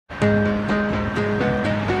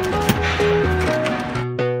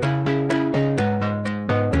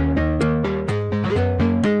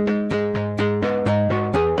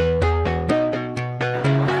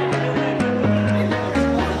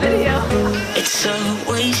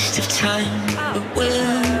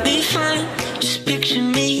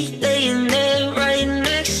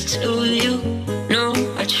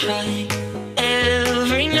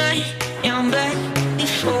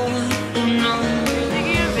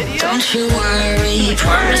Don't you worry,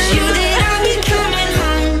 promise you that I'll be coming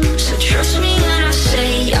home. So trust me when I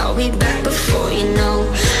say I'll be back before you know.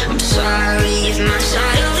 I'm sorry if my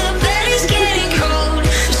side of the bed is getting cold.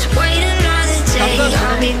 Just wait another day,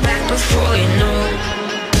 I'll be back before you know.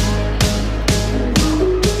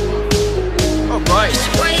 Alright. Just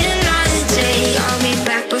wait another day, I'll be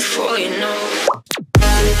back before you know.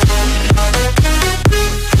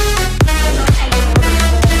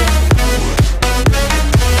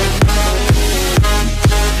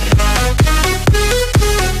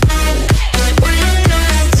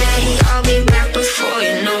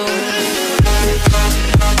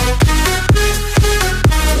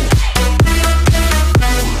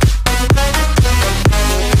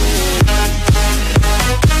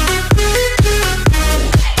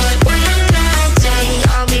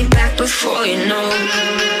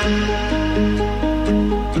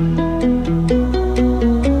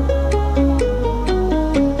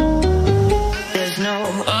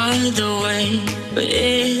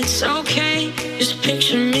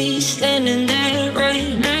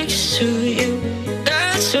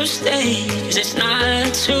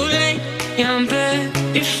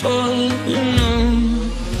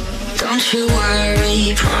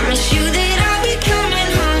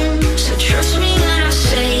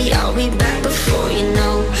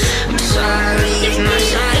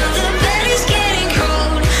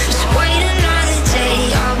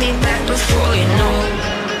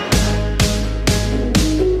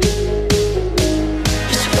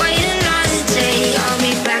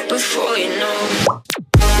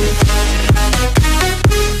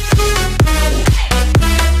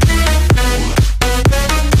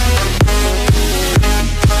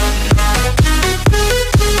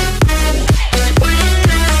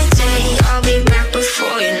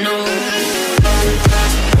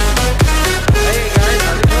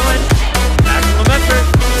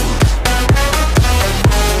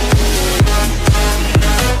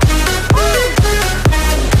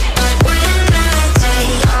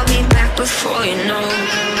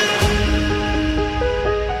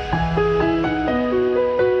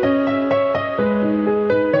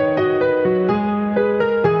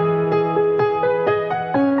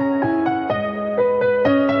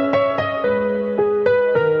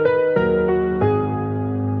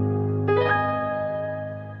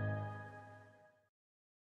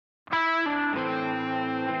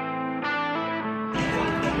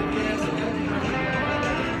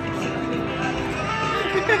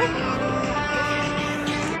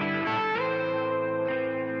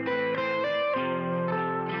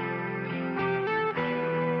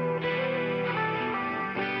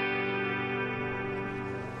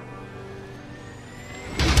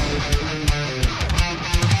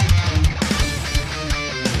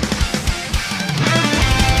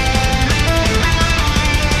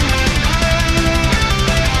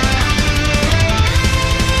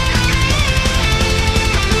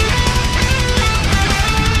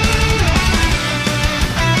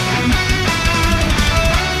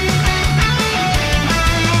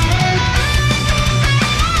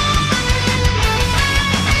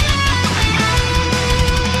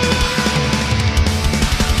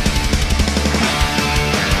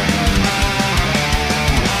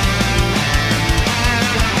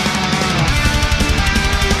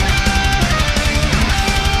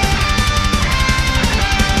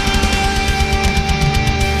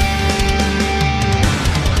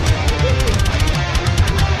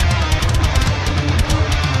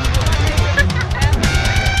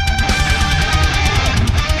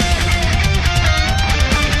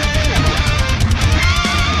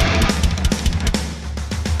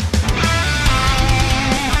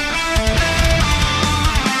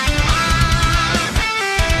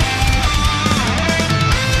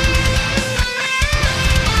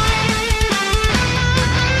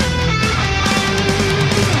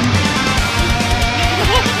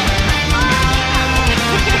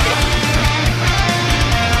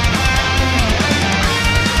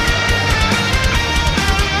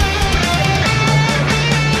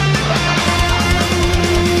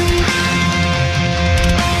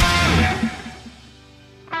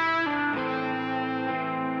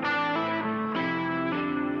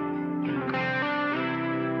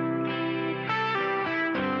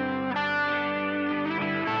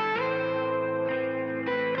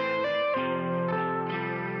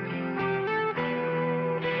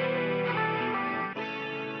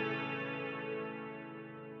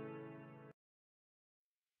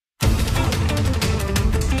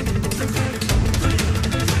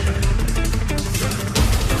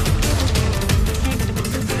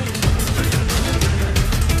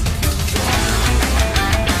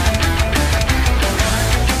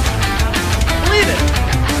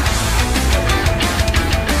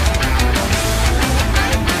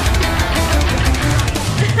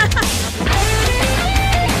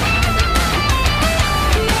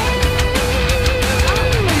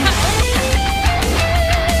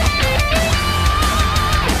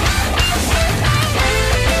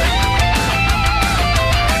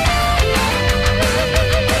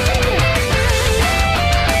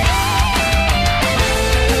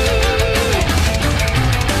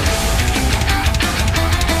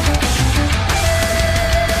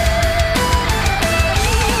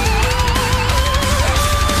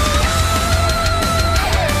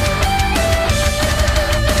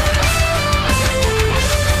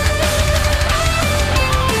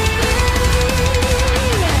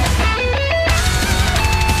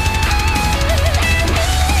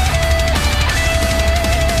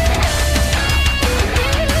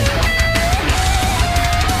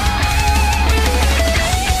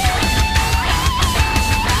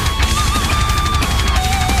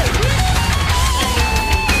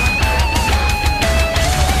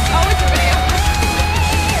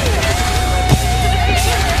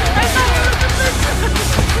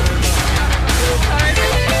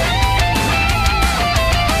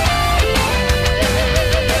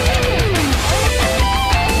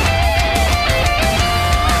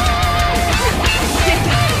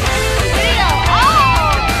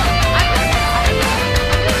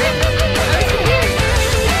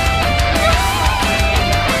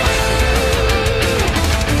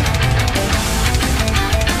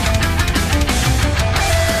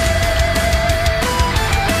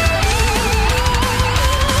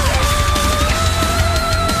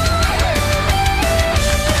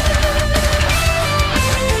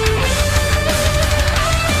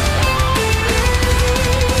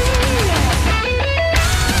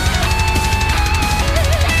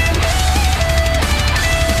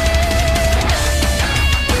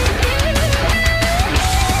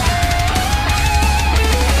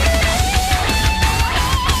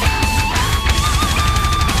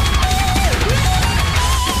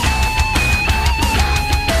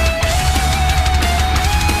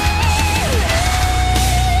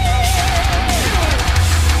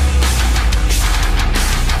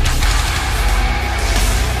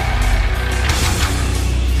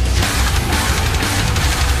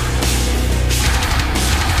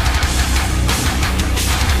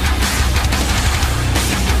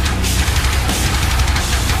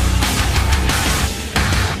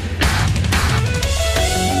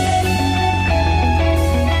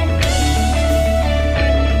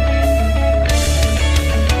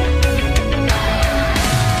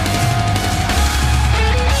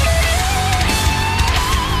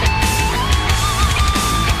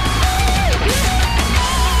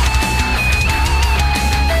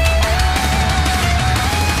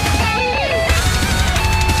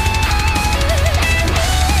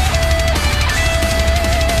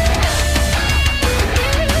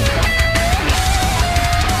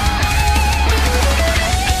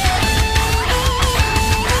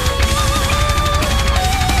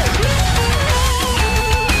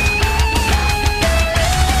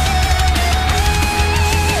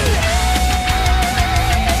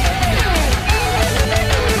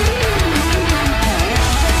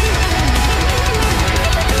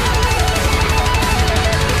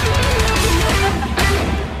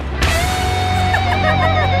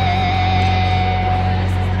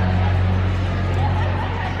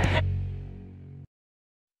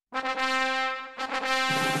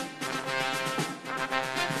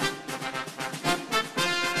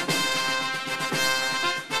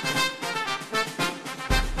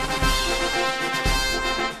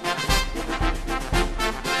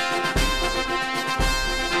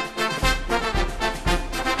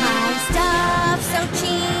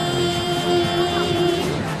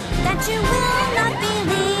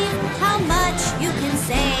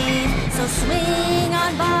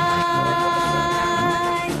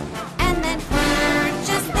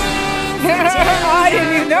 I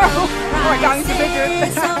didn't even know. Oh, I got some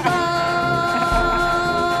pictures.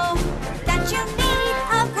 That you need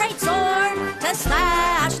a great sword to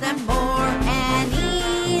slash them more.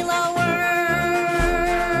 Any lower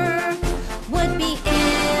would be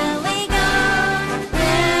illegal,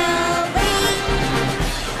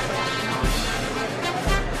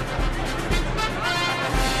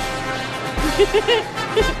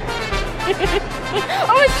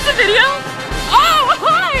 Oh, is this a video? Oh,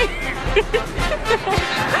 hi!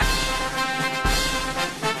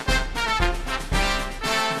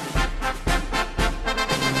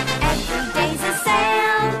 Every day's a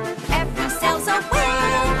sale, every sale's a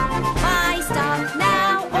win. Buy stuff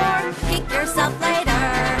now or kick yourself later.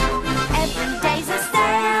 Every day's a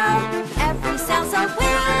sale, every sale's a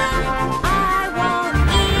win. I won't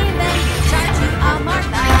even charge you a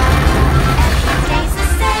markup. Every day's a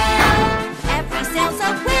sale, every sale's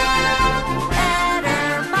a win. Better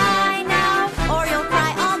buy now or you'll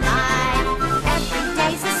cry all night. Every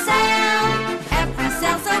day's a sale, every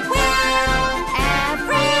sale's a win.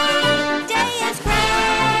 Every day is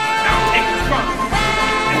great. Now take the front.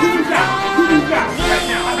 Who's back? Who's back? Right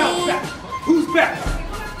now, I know who's back. Who's back?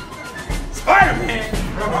 Spider-Man.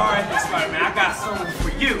 All right, then, Spider-Man, I got something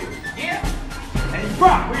for you. Yeah. Hey,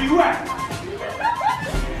 Brock, where you at?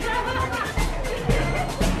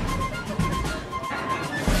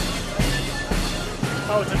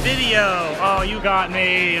 Oh, it's a video. Oh, you got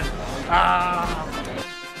me. Ah.